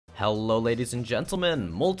Hello ladies and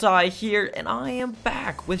gentlemen, Multi here, and I am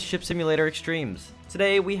back with Ship Simulator Extremes.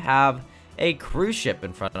 Today we have a cruise ship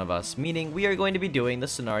in front of us, meaning we are going to be doing the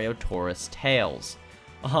scenario Taurus Tales.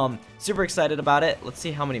 Super excited about it. Let's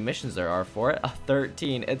see how many missions there are for it.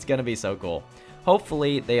 13, it's gonna be so cool.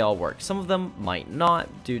 Hopefully they all work. Some of them might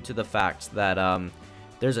not, due to the fact that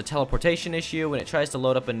there's a teleportation issue. When it tries to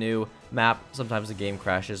load up a new map, sometimes the game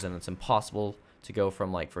crashes and it's impossible to go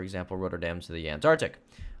from, like, for example, Rotterdam to the Antarctic.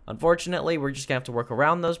 Unfortunately, we're just gonna have to work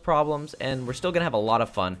around those problems, and we're still gonna have a lot of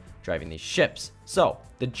fun driving these ships. So,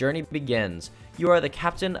 the journey begins. You are the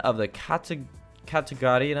captain of the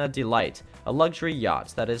Categoria Delight, a luxury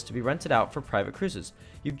yacht that is to be rented out for private cruises.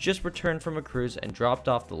 You've just returned from a cruise and dropped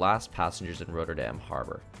off the last passengers in Rotterdam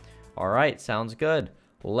Harbor. Alright, sounds good.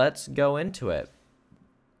 Let's go into it.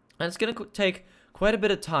 And it's gonna take quite a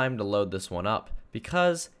bit of time to load this one up,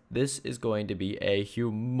 because this is going to be a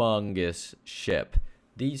humongous ship.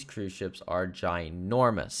 These cruise ships are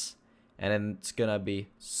ginormous, and it's gonna be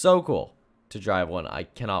so cool to drive one. I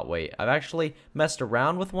cannot wait. I've actually messed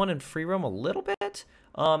around with one in free roam a little bit.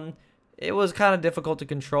 It was kind of difficult to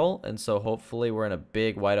control, and so hopefully we're in a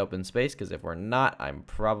big wide open space, because if we're not, I'm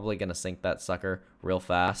probably gonna sink that sucker real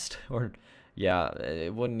fast. Or yeah,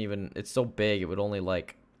 it wouldn't even, it's so big, it would only,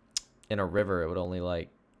 like, in a river, it would only, like,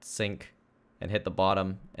 sink and hit the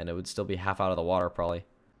bottom, and it would still be half out of the water probably.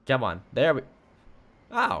 Come on, there we,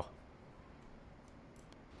 wow.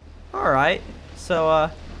 Alright,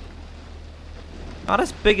 so, not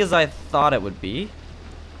as big as I thought it would be.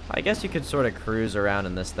 I guess you could sort of cruise around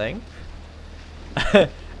in this thing.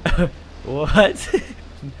 What?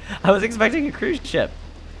 I was expecting a cruise ship.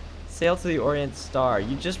 Sail to the Orient Star.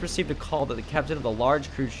 You just received a call that the captain of the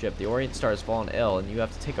large cruise ship, the Orient Star, has fallen ill, and you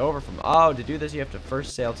have to take over from... Oh, to do this, you have to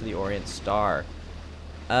first sail to the Orient Star.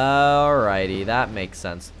 Alrighty, that makes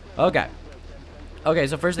sense. Okay. Okay,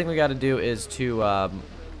 so first thing we got to do is to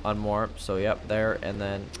unmoor. So, yep, there, and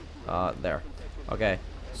then there. Okay,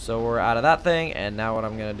 so we're out of that thing, and now what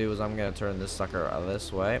I'm going to do is I'm going to turn this sucker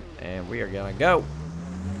this way, and we are going to go.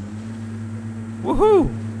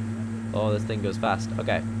 Woohoo! Oh, this thing goes fast.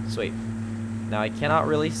 Okay, sweet. Now I cannot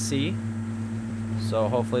really see, so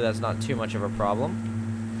hopefully that's not too much of a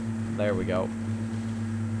problem. There we go.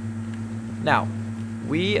 Now,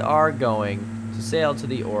 we are going to sail to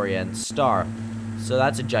the Orient Star. So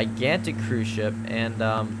that's a gigantic cruise ship, and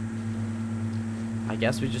I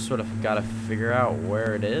guess we just sort of got to figure out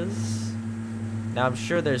where it is. Now I'm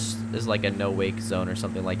sure there's like a no-wake zone or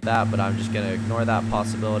something like that, but I'm just going to ignore that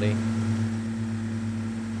possibility.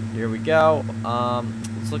 Here we go.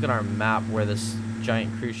 Let's look at our map where this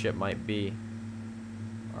giant cruise ship might be.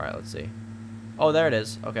 Alright, let's see. Oh, there it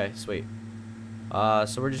is. Okay, sweet.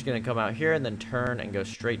 So we're just going to come out here and then turn and go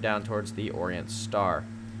straight down towards the Orient Star,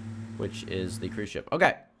 which is the cruise ship.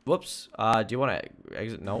 Okay. Whoops. Do you want to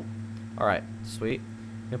exit? Nope. Alright, sweet.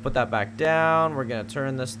 I'm going to put that back down. We're going to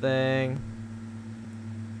turn this thing.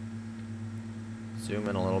 Zoom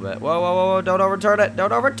in a little bit. Whoa, whoa, whoa, whoa. Don't overturn it.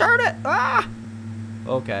 Don't overturn it. Ah!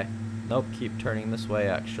 Okay. Nope, keep turning this way,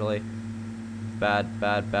 actually. Bad,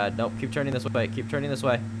 bad, bad. Nope, keep turning this way. Keep turning this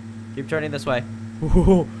way. Keep turning this way.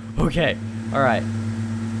 Ooh, okay. Alright.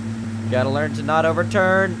 Gotta learn to not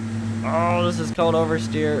overturn. Oh, this is called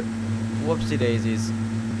oversteer. Whoopsie daisies.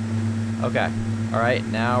 Okay. Alright,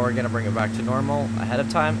 now we're gonna bring it back to normal ahead of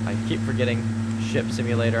time. I keep forgetting Ship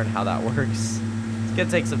Simulator and how that works. It's gonna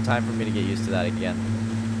take some time for me to get used to that again.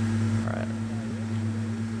 Alright.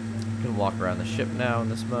 Gonna walk around the ship now in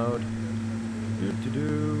this mode.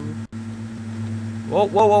 Whoa,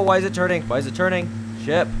 whoa, whoa, why is it turning? Why is it turning?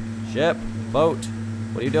 Ship, ship, boat.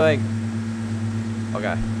 What are you doing?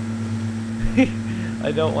 Okay.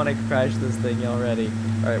 I don't want to crash this thing already.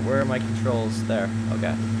 Alright, where are my controls? There.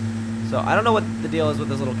 Okay. So, I don't know what the deal is with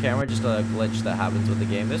this little camera, just a glitch that happens with the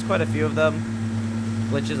game. There's quite a few of them.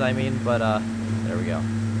 Glitches, I mean, but, there we go.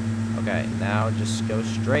 Okay, now just go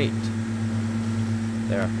straight.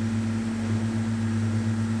 There.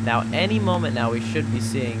 Now, any moment now, we should be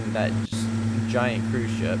seeing that just giant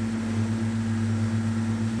cruise ship.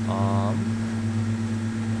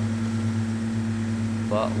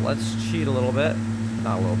 But let's cheat a little bit.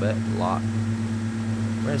 Not a little bit, a lot.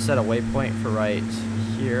 We're gonna set a waypoint for right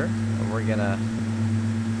here, and we're gonna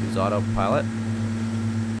use autopilot.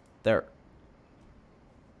 There.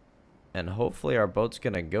 And hopefully our boat's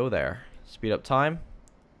gonna go there. Speed up time.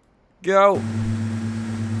 Go!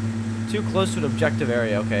 Too close to an objective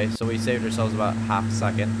area. Okay, so we saved ourselves about half a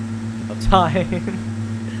second of time.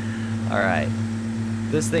 Alright.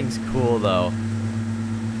 This thing's cool, though.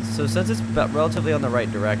 So since it's relatively on the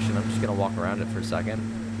right direction, I'm just going to walk around it for a second.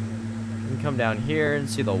 You can come down here and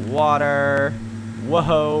see the water.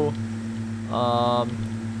 Whoa.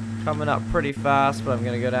 Coming up pretty fast, but I'm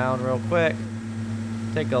gonna go down real quick.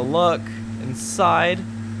 Take a look inside.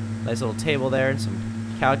 Nice little table there and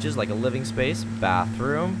some couches, like a living space.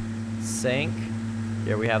 Bathroom, sink.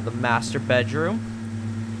 Here we have the master bedroom.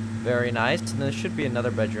 Very nice. And there should be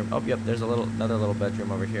another bedroom. Oh, yep, there's another little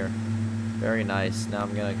bedroom over here. Very nice. Now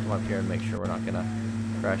I'm gonna come up here and make sure we're not gonna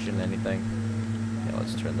crash into anything. Okay,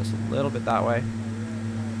 let's turn this a little bit that way.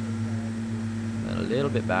 And a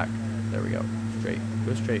little bit back. There we go. Straight.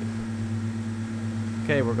 Go straight.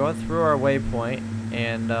 Okay, we're going through our waypoint,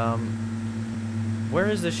 and where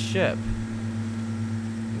is this ship?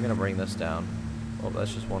 I'm gonna bring this down. Oh,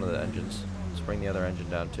 that's just one of the engines. Let's bring the other engine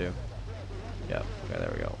down too. Yep. Okay,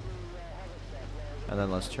 there we go. And then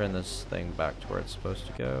let's turn this thing back to where it's supposed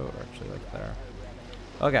to go. Or actually, like there.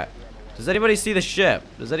 Okay. Does anybody see the ship?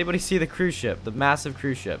 Does anybody see the cruise ship? The massive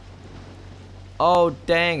cruise ship? Oh,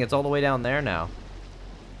 dang. It's all the way down there now.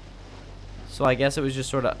 So I guess it was just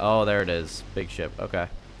sort of... Oh, there it is. Big ship. Okay.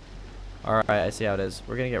 Alright, I see how it is.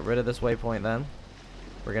 We're going to get rid of this waypoint then.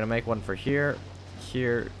 We're going to make one for here,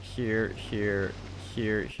 here, here, here,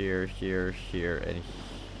 here, here, here, here, and...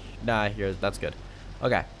 Nah, here. That's good.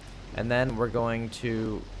 Okay. And then we're going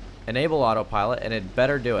to enable autopilot, and it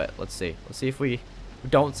better do it. Let's see. Let's see if we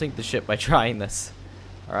don't sink the ship by trying this.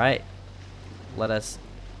 Alright. Let us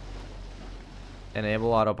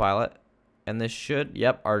enable autopilot. And this should,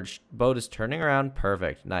 yep, our boat is turning around.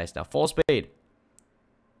 Perfect. Nice. Now full speed.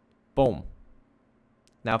 Boom.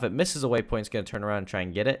 Now if it misses a waypoint, it's going to turn around and try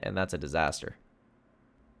and get it, and that's a disaster.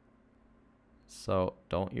 So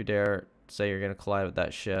don't you dare say you're going to collide with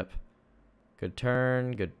that ship. Good turn,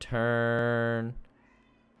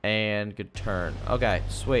 and good turn. Okay,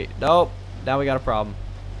 sweet. Nope. Now we got a problem.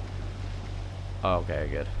 Oh, okay,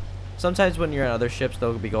 good. Sometimes when you're in other ships,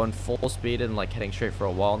 they'll be going full speed and like heading straight for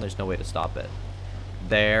a wall, and there's no way to stop it.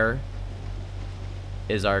 There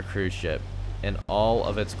is our cruise ship in all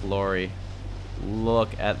of its glory.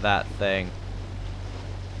 Look at that thing.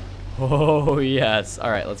 Oh, yes.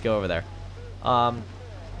 All right, let's go over there.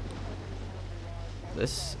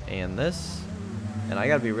 This and this. And I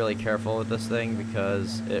gotta be really careful with this thing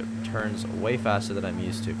because it turns way faster than I'm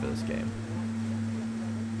used to for this game.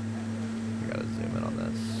 We gotta zoom in on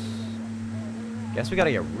this. Guess we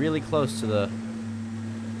gotta get really close to the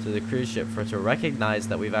cruise ship for it to recognize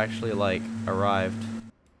that we've actually like arrived.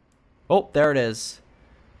 Oh, there it is.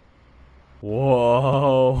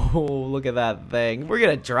 Whoa, look at that thing. We're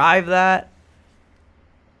gonna drive that.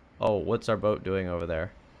 Oh, what's our boat doing over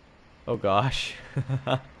there? Oh gosh.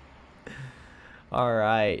 All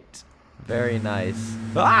right, very nice.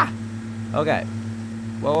 Ah! Okay.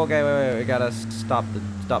 Well, okay, wait. We gotta stop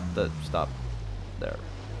there.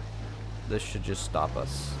 This should just stop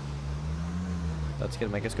us. That's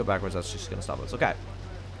gonna make us go backwards. That's just gonna stop us. Okay.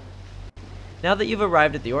 Now that you've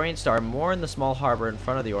arrived at the Orient Star, moor in the small harbor in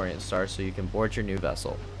front of the Orient Star so you can board your new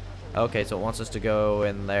vessel. Okay, so it wants us to go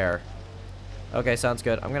in there. Okay, sounds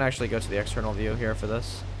good. I'm gonna actually go to the external view here for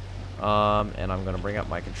this. And I'm gonna bring up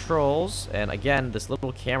my controls. And again, this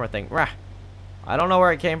little camera thing. Rah, I don't know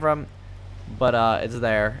where it came from, but it's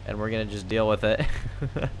there, and we're gonna just deal with it.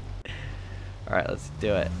 All right, let's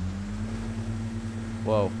do it.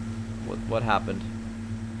 Whoa, what happened?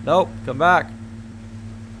 Nope, come back.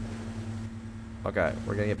 Okay,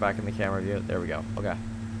 we're gonna get back in the camera view. There we go. Okay.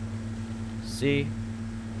 See.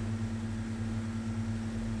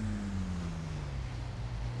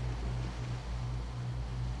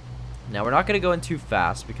 Now we're not gonna go in too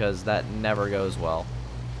fast because that never goes well.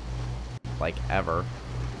 Like ever.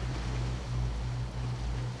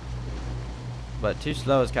 But too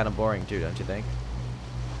slow is kind of boring too, don't you think?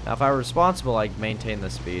 Now if I were responsible, I'd maintain the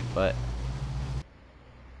speed, but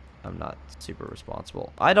I'm not super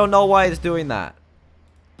responsible. I don't know why it's doing that.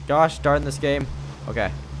 Gosh darn this game.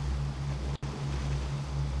 Okay.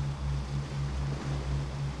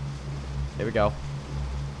 Here we go.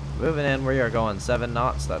 Moving in, we are going 7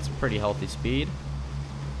 knots. That's a pretty healthy speed.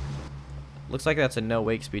 Looks like that's a no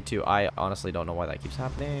wake speed too. I honestly don't know why that keeps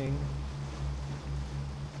happening.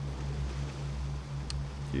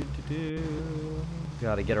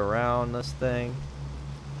 Gotta get around this thing.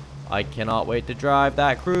 I cannot wait to drive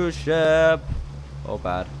that cruise ship. Oh,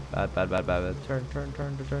 bad. Bad. Turn.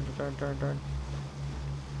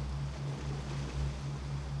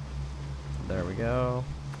 There we go.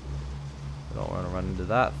 I don't want to run into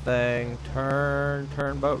that thing. Turn,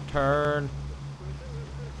 boat, turn.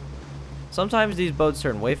 Sometimes these boats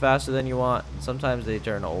turn way faster than you want. Sometimes they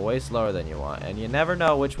turn way slower than you want. And you never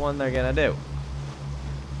know which one they're going to do.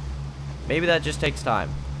 Maybe that just takes time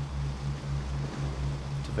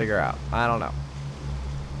to figure out. I don't know.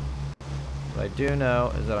 What I do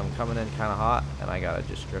know is that I'm coming in kind of hot, and I gotta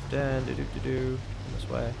just drift in, this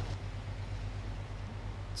way.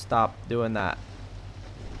 Stop doing that.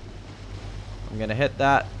 I'm gonna hit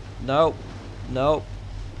that. Nope. Nope.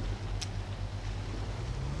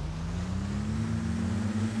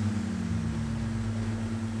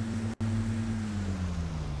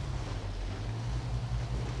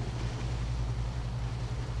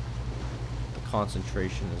 The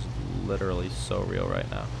concentration is literally so real right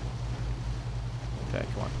now. Okay,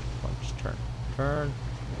 come on, just turn.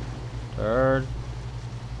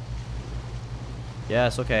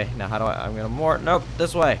 Yes, okay. Now how do I'm gonna nope,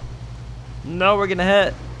 this way. No, we're gonna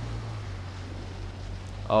hit.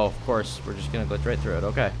 Oh, of course, we're just gonna glitch right through it.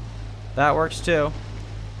 Okay, that works too.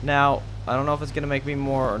 Now, I don't know if it's gonna make me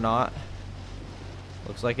more or not.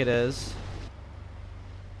 Looks like it is.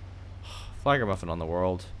 Flagger muffin on the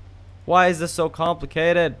world. Why is this so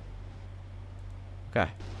complicated? Okay.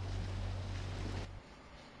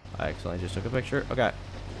 I accidentally just took a picture. Okay.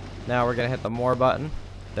 Now we're gonna hit the more button.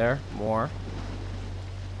 There, more.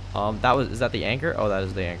 Is that the anchor? Oh, that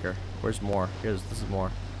is the anchor. Where's more? This is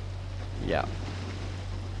more. Yeah.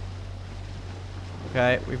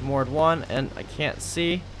 Okay, we've moored one, and I can't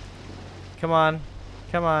see. Come on.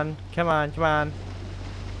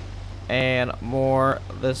 And moor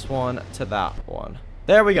this one to that one.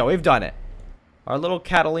 There we go, we've done it. Our little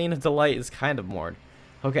Catalina Delight is kind of moored.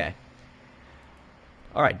 Okay.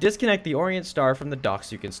 Alright, disconnect the Orient Star from the dock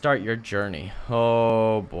so you can start your journey.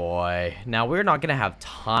 Oh boy. Now, we're not going to have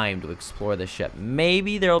time to explore the ship.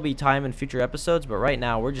 Maybe there will be time in future episodes, but right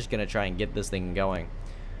now we're just going to try and get this thing going.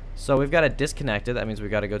 So we've got to disconnect it. That means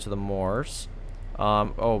we've got to go to the moors.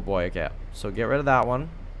 Oh boy, okay. So get rid of that one.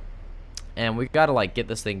 And we've got to like get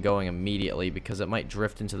this thing going immediately because it might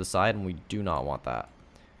drift into the side and we do not want that.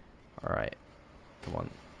 Alright. Come on.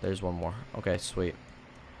 There's one more. Okay, sweet.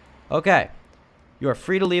 Okay. You are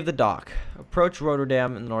free to leave the dock. Approach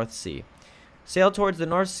Rotterdam in the North Sea. Sail towards the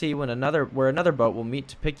North Sea where another boat will meet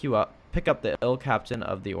to pick up the ill captain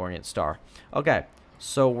of the Orient Star. Okay,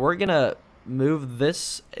 so we're gonna move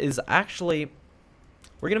this. We're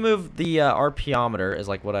gonna move the RPometer is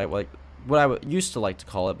like what I used to like to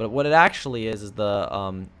call it, but what it actually is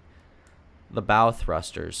the bow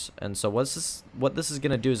thrusters. And so what this is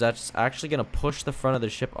gonna do is that's actually gonna push the front of the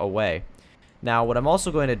ship away. Now, what I'm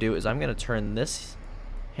also going to do is I'm going to turn this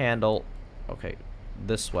handle, okay,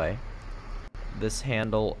 this way. This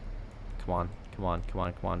handle, come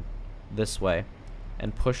on, this way.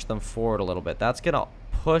 And push them forward a little bit. That's going to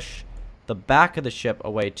push the back of the ship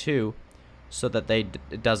away too, so that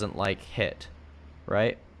it doesn't, like, hit,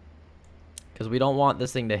 right? Because we don't want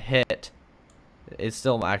this thing to hit. It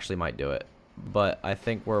still actually might do it, but I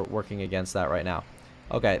think we're working against that right now.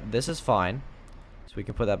 Okay, this is fine. So we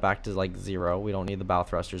can put that back to like 0. We don't need the bow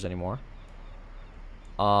thrusters anymore.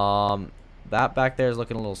 That back there is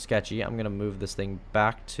looking a little sketchy. I'm going to move this thing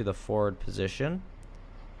back to the forward position.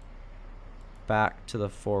 Back to the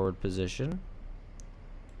forward position.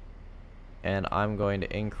 And I'm going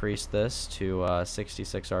to increase this to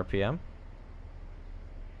 66 RPM.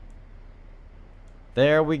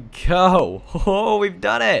 There we go. Oh, we've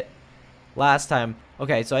done it. Last time.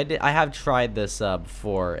 Okay, so I have tried this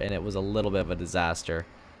before, and it was a little bit of a disaster.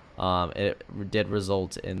 It did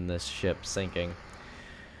result in this ship sinking.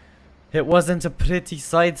 It wasn't a pretty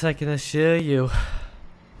sight, I can assure you.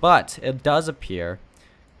 But it does appear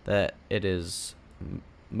that it is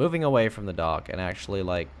moving away from the dock and actually,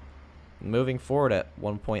 like, moving forward at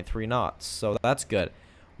 1.3 knots. So that's good.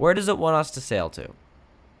 Where does it want us to sail to?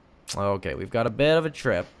 Okay, we've got a bit of a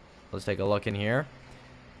trip. Let's take a look in here.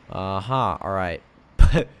 Alright.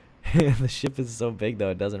 The ship is so big,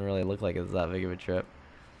 though, it doesn't really look like it's that big of a trip.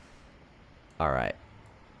 Alright.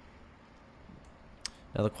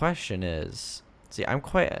 Now, the question is... See, I'm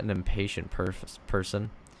quite an impatient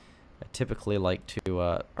person. I typically like to...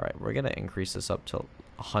 Alright, we're going to increase this up to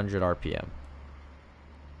 100 RPM.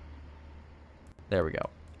 There we go.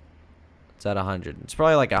 It's at 100. It's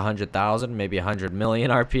probably like 100,000, maybe 100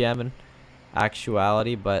 million RPM in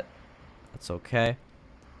actuality, but that's okay.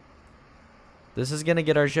 This is going to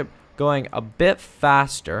get our ship going a bit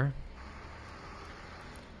faster.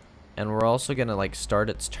 And we're also going to like start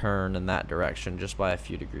its turn in that direction just by a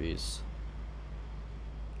few degrees.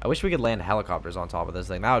 I wish we could land helicopters on top of this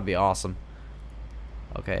thing. That would be awesome.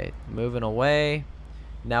 Okay, moving away.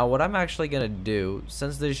 Now what I'm actually going to do,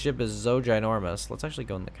 since this ship is so ginormous, let's actually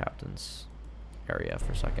go in the captain's area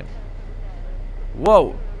for a second.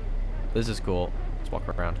 Whoa! This is cool. Let's walk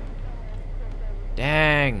around.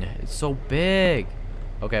 Dang, it's so big.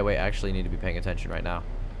 Okay, wait, I actually need to be paying attention right now.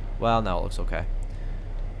 Well, no, it looks okay.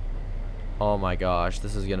 Oh my gosh,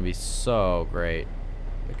 this is gonna be so great.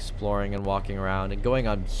 Exploring and walking around and going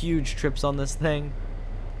on huge trips on this thing.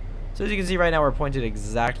 So as you can see right now, we're pointed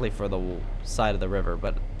exactly for the side of the river,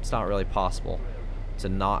 but it's not really possible to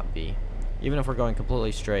not be. Even if we're going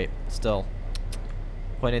completely straight, still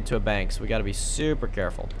pointed to a bank, so we gotta be super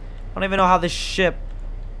careful. I don't even know how this ship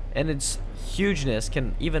and its hugeness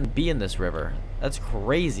can even be in this river. That's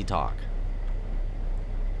crazy talk.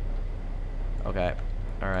 Okay,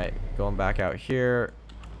 alright, going back out here,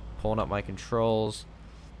 pulling up my controls.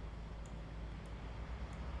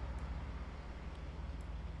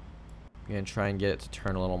 I'm gonna try and get it to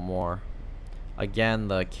turn a little more. Again,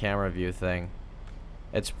 the camera view thing.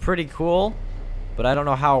 It's pretty cool, but I don't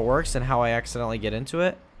know how it works and how I accidentally get into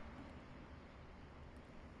it.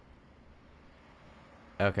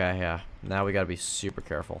 Okay, yeah. Now we gotta be super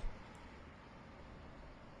careful.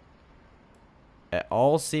 It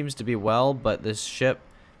all seems to be well, but this ship,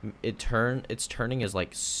 its turning is like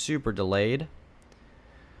super delayed.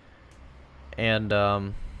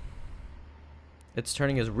 And its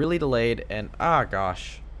turning is really delayed, and ah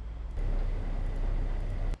gosh.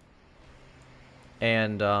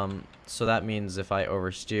 And so that means if I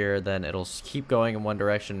oversteer, then it'll keep going in one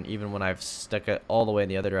direction even when I've stuck it all the way in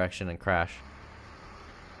the other direction and crash.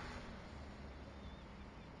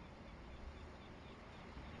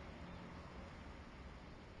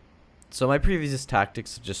 So my previous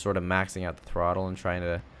tactics of just sort of maxing out the throttle and trying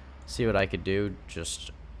to see what I could do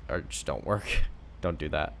just don't work. Don't do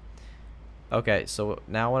that. Okay, so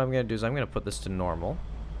now what I'm going to do is I'm going to put this to normal.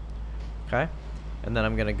 Okay? And then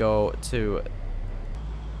I'm going to go to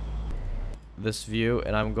this view,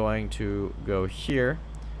 and I'm going to go here.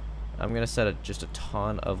 I'm going to set just a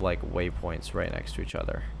ton of like waypoints right next to each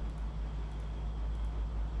other.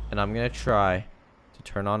 And I'm going to try to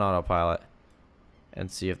turn on autopilot and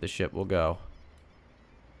see if the ship will go.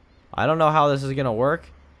 I don't know how this is going to work.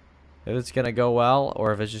 If it's going to go well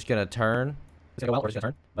or if it's just going to turn. It's going to go well or it's going to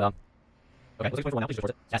turn. But okay, let's wait for now. Please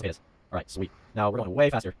report it. Yes, it is. Alright, sweet. Now we're going way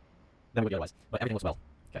faster than we would otherwise. But everything looks well.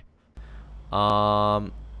 Okay.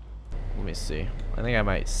 Let me see. I think I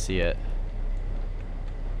might see it.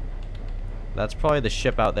 That's probably the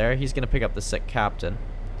ship out there. He's going to pick up the sick captain.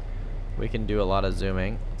 We can do a lot of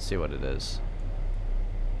zooming. Let's see what it is.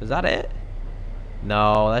 Is that it?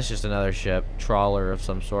 No, that's just another ship. Trawler of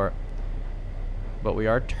some sort. But we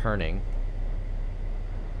are turning.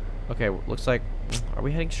 Okay, looks like... Are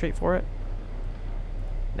we heading straight for it?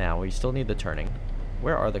 Now, we still need the turning.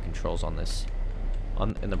 Where are the controls on this?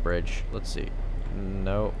 In the bridge. Let's see.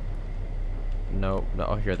 No. No. No.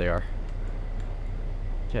 Oh, here they are.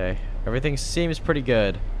 Okay. Everything seems pretty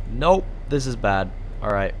good. Nope. This is bad.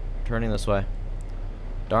 Alright. Turning this way.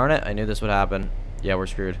 Darn it. I knew this would happen. Yeah, we're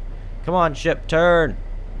screwed. Come on, ship. Turn.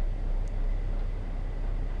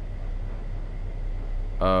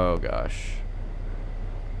 Oh, gosh.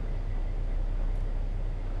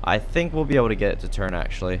 I think we'll be able to get it to turn,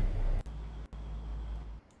 actually.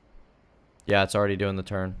 Yeah, it's already doing the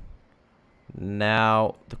turn.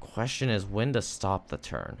 Now, the question is when to stop the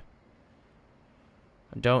turn.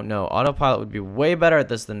 I don't know. Autopilot would be way better at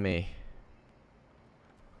this than me.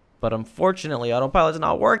 But unfortunately, autopilot's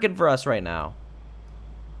not working for us right now.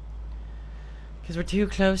 Because we're too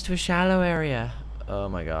close to a shallow area. Oh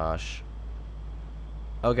my gosh.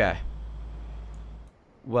 Okay.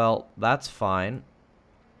 Well, that's fine.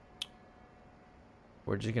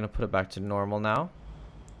 We're just going to put it back to normal now.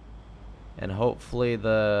 And hopefully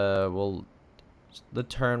the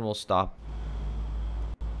turn will stop.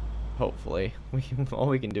 Hopefully. All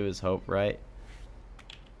we can do is hope, right?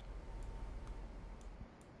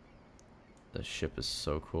 The ship is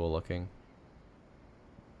so cool looking.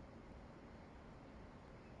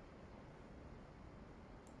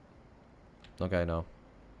 Okay, no.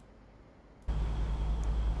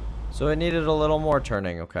 So it needed a little more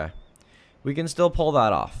turning, okay. We can still pull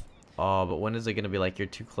that off. Oh, but when is it going to be like, you're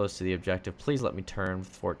too close to the objective? Please let me turn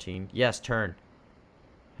 14. Yes, turn.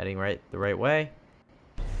 Heading the right way.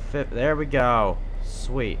 There we go.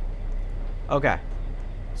 Sweet. Okay.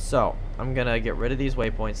 So, I'm going to get rid of these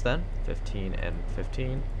waypoints then. 15 and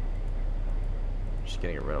 15. Just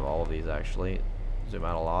going to get rid of all of these, actually. Zoom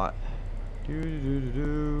out a lot.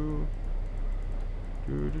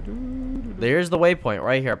 There's the waypoint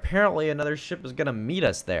right here. Apparently another ship is going to meet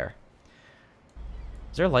us there.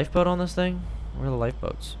 Is there a lifeboat on this thing? Where are the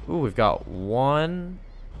lifeboats? Ooh, we've got 1,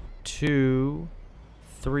 2,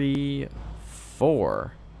 3,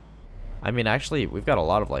 4. I mean, actually, we've got a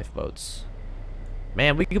lot of lifeboats.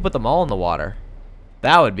 Man, we could put them all in the water.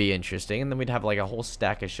 That would be interesting. And then we'd have like a whole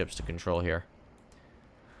stack of ships to control here.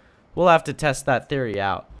 We'll have to test that theory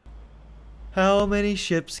out. How many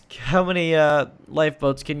ships, how many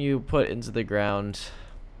lifeboats can you put into the ground?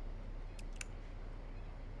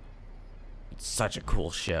 It's such a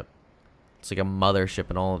cool ship. It's like a mothership,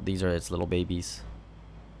 and all of these are its little babies.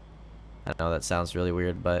 I know that sounds really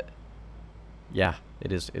weird, but yeah,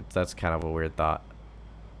 it is. That's kind of a weird thought.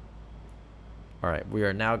 Alright, we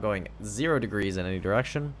are now going 0 degrees in any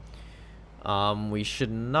direction. We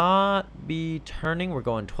should not be turning. We're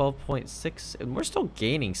going 12.6, and we're still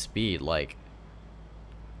gaining speed. Like,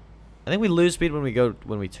 I think we lose speed when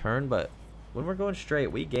we turn, but when we're going straight,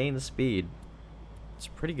 we gain the speed. It's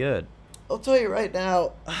pretty good. I'll tell you right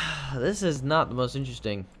now, this is not the most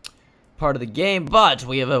interesting part of the game, but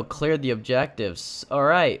we have cleared the objectives. All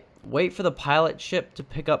right, wait for the pilot ship to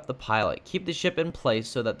pick up the pilot. Keep the ship in place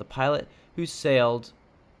so that the pilot who sailed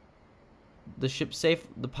the ship safe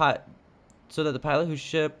so that the pilot who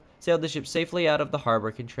sailed the ship safely out of the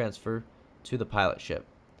harbor can transfer to the pilot ship.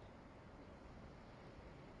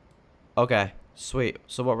 Okay, sweet.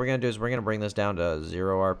 So what we're gonna do is we're gonna bring this down to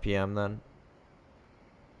 0 RPM then.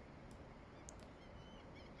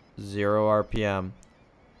 0 RPM.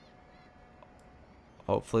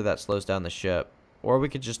 Hopefully that slows down the ship. Or we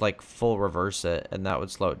could just like full reverse it and that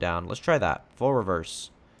would slow it down. Let's try that. Full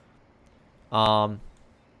reverse. Oh,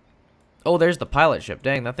 there's the pilot ship.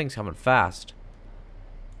 Dang, that thing's coming fast.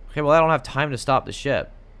 Okay, well I don't have time to stop the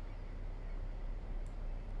ship.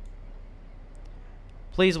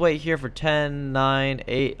 Please wait here for 10, 9,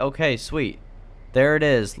 8. Okay, sweet. There it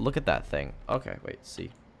is. Look at that thing. Okay, wait,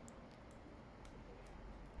 see.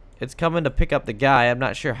 It's coming to pick up the guy. I'm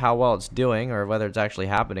not sure how well it's doing or whether it's actually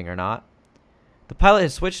happening or not. The pilot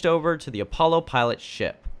has switched over to the Apollo pilot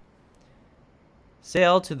ship.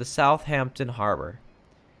 Sail to the Southampton harbor.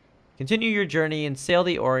 Continue your journey and sail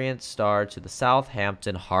the Orient Star to the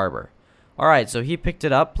Southampton harbor. Alright, so he picked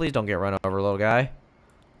it up. Please don't get run over, little guy.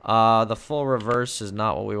 The full reverse is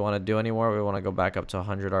not what we want to do anymore. We want to go back up to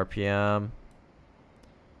 100 RPM.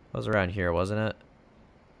 That was around here, wasn't it?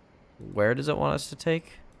 Where does it want us to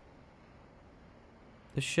take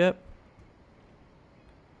the ship?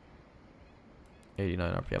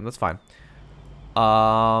 89 RPM. That's fine.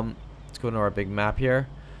 Let's go into our big map here.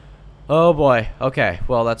 Oh boy. Okay.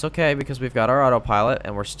 Well, that's okay because we've got our autopilot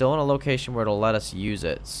and we're still in a location where it'll let us use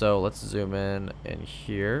it. So let's zoom in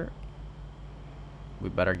here. We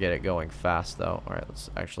better get it going fast though. All right, let's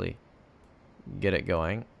actually get it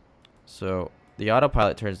going. So the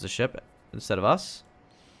autopilot turns the ship instead of us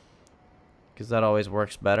because that always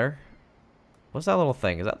works better. What's that little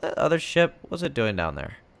thing? Is that the other ship? What's it doing down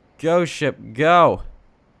there? Go ship, go.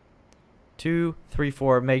 2, 3,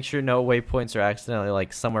 4. Make sure no waypoints are accidentally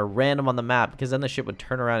like somewhere random on the map because then the ship would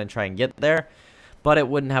turn around and try and get there, but it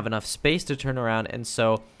wouldn't have enough space to turn around, and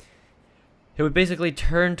so it would basically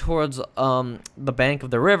turn towards the bank of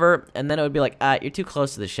the river, and then it would be like, you're too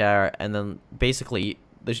close to the shower, and then basically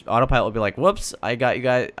the autopilot would be like, whoops, I got you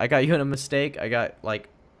guys, I got you in a mistake, I got like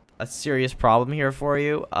a serious problem here for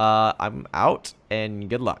you, I'm out, and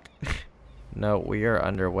good luck. No, we are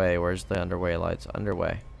underway. Where's the underway lights?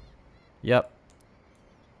 Underway. Yep.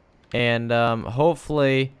 And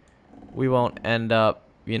hopefully we won't end up,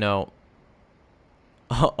 you know,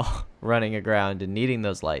 running aground and needing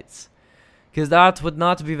those lights. Because that would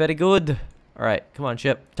not be very good. Alright, come on,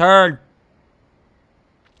 ship. Turn!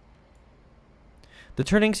 The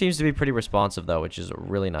turning seems to be pretty responsive, though, which is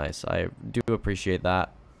really nice. I do appreciate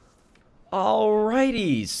that.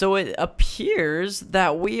 Alrighty, so it appears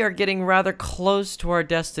that we are getting rather close to our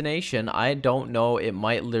destination. I don't know, it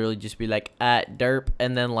might literally just be like, derp,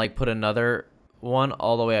 and then like put another one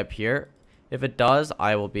all the way up here. If it does,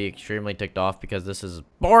 I will be extremely ticked off because this is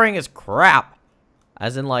boring as crap.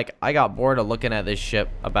 As in, like, I got bored of looking at this ship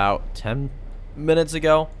about 10 minutes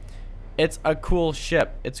ago. It's a cool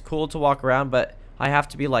ship. It's cool to walk around, but I have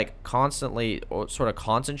to be, like, constantly sort of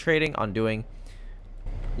concentrating on doing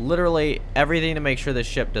literally everything to make sure this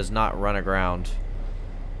ship does not run aground.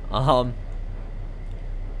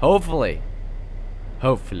 Hopefully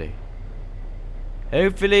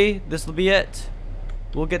this will be it.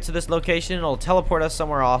 We'll get to this location and it'll teleport us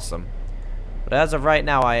somewhere awesome. But as of right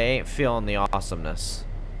now, I ain't feeling the awesomeness.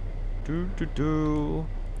 There's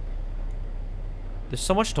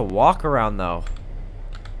so much to walk around, though.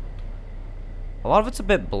 A lot of it's a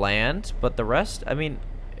bit bland, but the rest, I mean,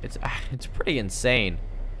 it's pretty insane.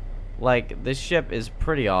 Like, this ship is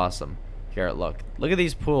pretty awesome. Here, look at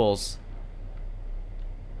these pools.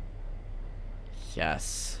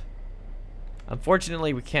 Yes.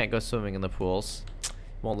 Unfortunately, we can't go swimming in the pools.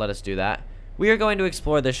 Won't let us do that. We are going to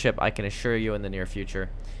explore this ship, I can assure you, in the near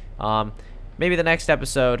future. Maybe the next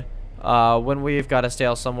episode, when we've got to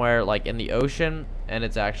sail somewhere like in the ocean and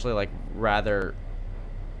it's actually like rather,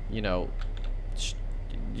 you know,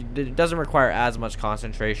 it doesn't require as much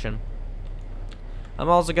concentration. I'm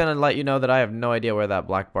also gonna let you know that I have no idea where that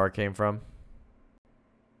black bar came from.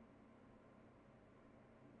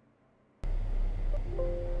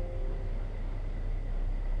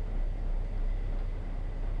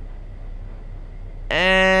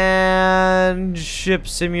 And Ship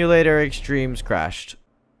Simulator Extremes crashed.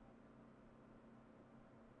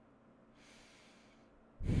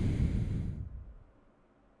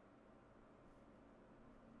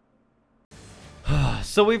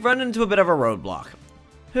 So we've run into a bit of a roadblock.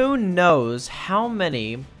 Who knows how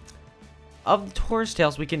many of the tourist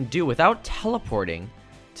tales we can do without teleporting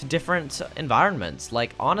to different environments.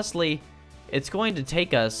 Like, honestly, it's going to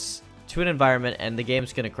take us to an environment and the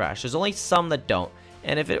game's going to crash. There's only some that don't.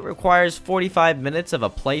 And if it requires 45 minutes of a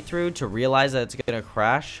playthrough to realize that it's going to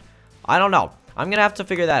crash, I don't know. I'm going to have to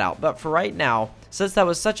figure that out. But for right now, since that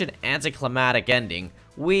was such an anticlimactic ending,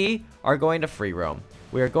 we are going to free roam.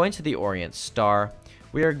 We are going to the Orient Star.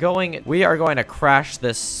 We are going to crash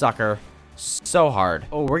this sucker so hard.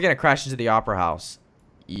 Oh, we're going to crash into the Opera House.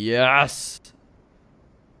 Yes.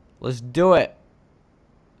 Let's do it.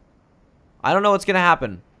 I don't know what's going to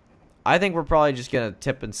happen. I think we're probably just going to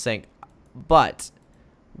tip and sink. But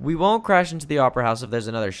we won't crash into the Opera House if there's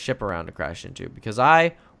another ship around to crash into, because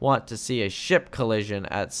I want to see a ship collision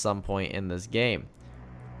at some point in this game.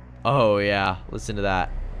 Oh, yeah. Listen to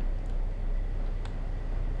that.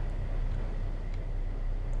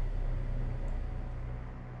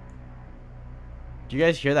 Do you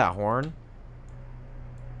guys hear that horn?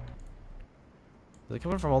 Is it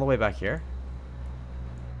coming from all the way back here?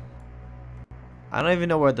 I don't even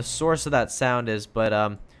know where the source of that sound is, but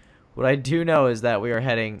what I do know is that we are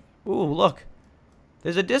heading... Ooh, look.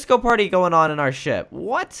 There's a disco party going on in our ship.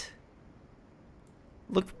 What?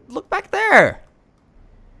 Look back there.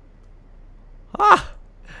 Ah!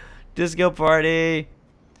 Disco party.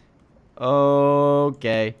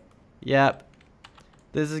 Okay. Yep.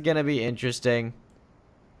 This is gonna be interesting.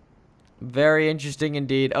 Very interesting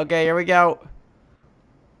indeed. Okay, here we go.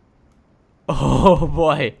 Oh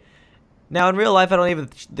boy. Now in real life I don't even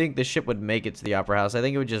think the ship would make it to the Opera House. I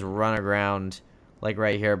think it would just run around like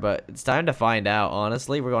right here, but it's time to find out.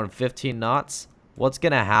 Honestly, we're going 15 knots. What's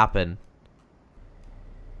gonna happen?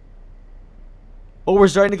 Oh, we're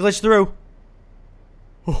starting to glitch through.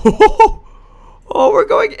 Oh, we're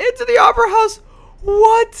going into the Opera House.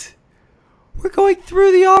 What? We're going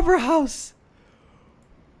through the Opera House.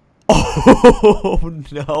 Oh,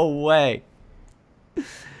 no way.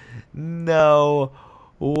 No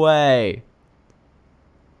way.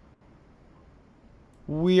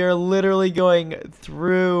 We are literally going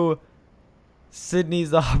through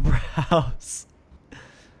Sydney's Opera House.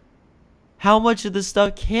 How much of this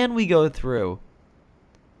stuff can we go through?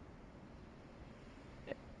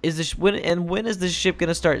 Is this when is this ship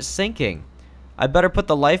gonna start sinking? I better put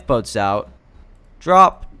the lifeboats out.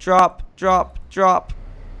 Drop, drop, drop, drop.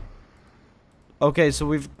 Okay, so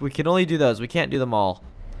we can only do those. We can't do them all.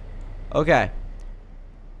 Okay.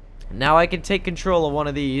 Now I can take control of one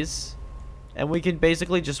of these, and we can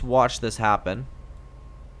basically just watch this happen.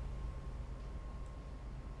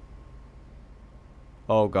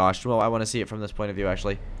 Oh gosh, well, I want to see it from this point of view,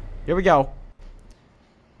 actually. Here we go.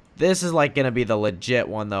 This is like gonna be the legit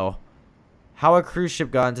one, though. How a cruise ship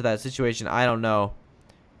got into that situation, I don't know.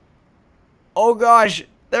 Oh gosh,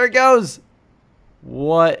 there it goes.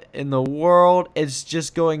 What in the world? It's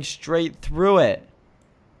just going straight through it.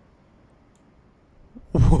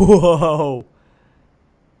 Whoa.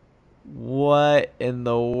 What in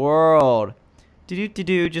the world?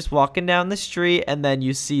 Do just walking down the street, and then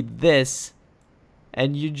you see this,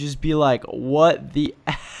 and you just be like, what the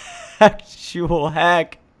actual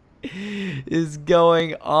heck is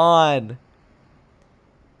going on?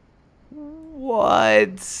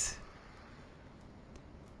 What?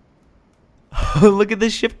 Look at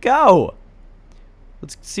this ship go.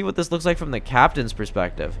 Let's see what this looks like from the captain's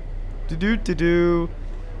perspective.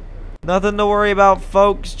 Nothing to worry about,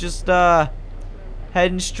 folks. Just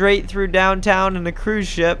heading straight through downtown in a cruise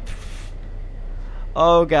ship.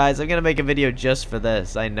 Oh, guys, I'm gonna make a video just for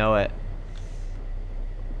this. I know it.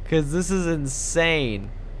 Because this is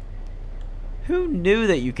insane. Who knew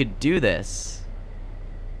that you could do this?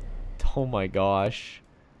 Oh my gosh.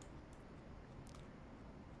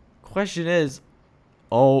 Question is,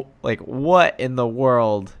 oh, like, what in the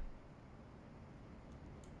world?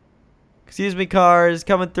 Excuse me, cars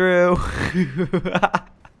coming through.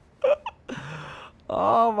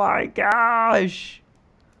 Oh my gosh.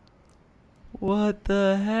 What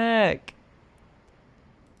the heck?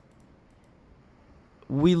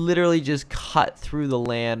 We literally just cut through the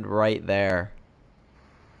land right there.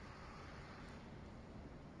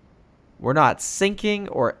 We're not sinking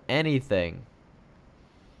or anything.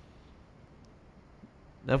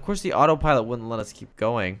 Now, of course, the autopilot wouldn't let us keep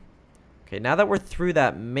going. Okay, now that we're through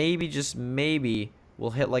that, maybe, just maybe,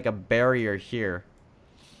 we'll hit like a barrier here.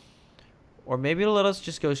 Or maybe it'll let us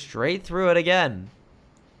just go straight through it again.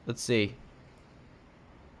 Let's see.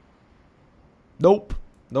 Nope.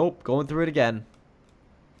 Nope, going through it again.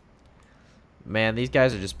 Man, these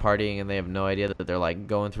guys are just partying and they have no idea that they're like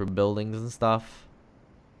going through buildings and stuff.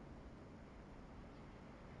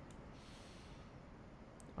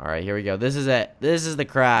 Alright, here we go. This is it. This is the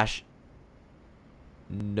crash.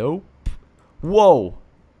 Nope. Whoa.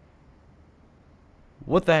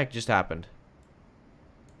 What the heck just happened?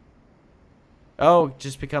 Oh,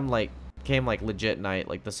 just became like legit night.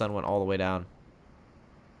 Like the sun went all the way down.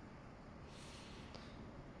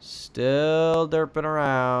 Still derping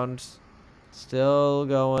around. Still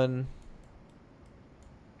going.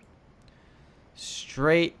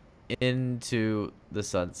 Straight into the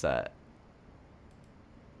sunset.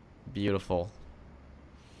 Beautiful.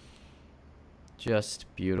 Just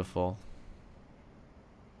beautiful.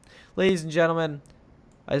 Ladies and gentlemen,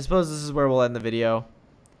 I suppose this is where we'll end the video.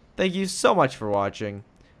 Thank you so much for watching.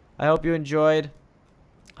 I hope you enjoyed.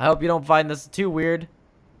 I hope you don't find this too weird.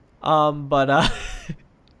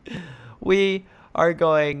 We are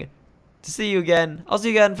going to see you again. I'll see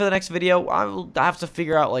you again for the next video. I'll have to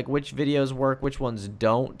figure out like which videos work, which ones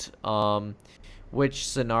don't. Which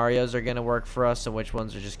scenarios are going to work for us and which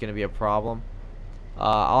ones are just going to be a problem.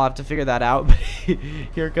 I'll have to figure that out. But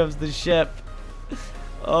here comes the ship.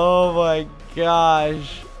 Oh my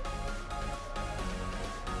gosh.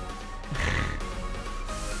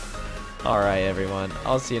 Alright, everyone.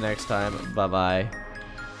 I'll see you next time. Bye-bye.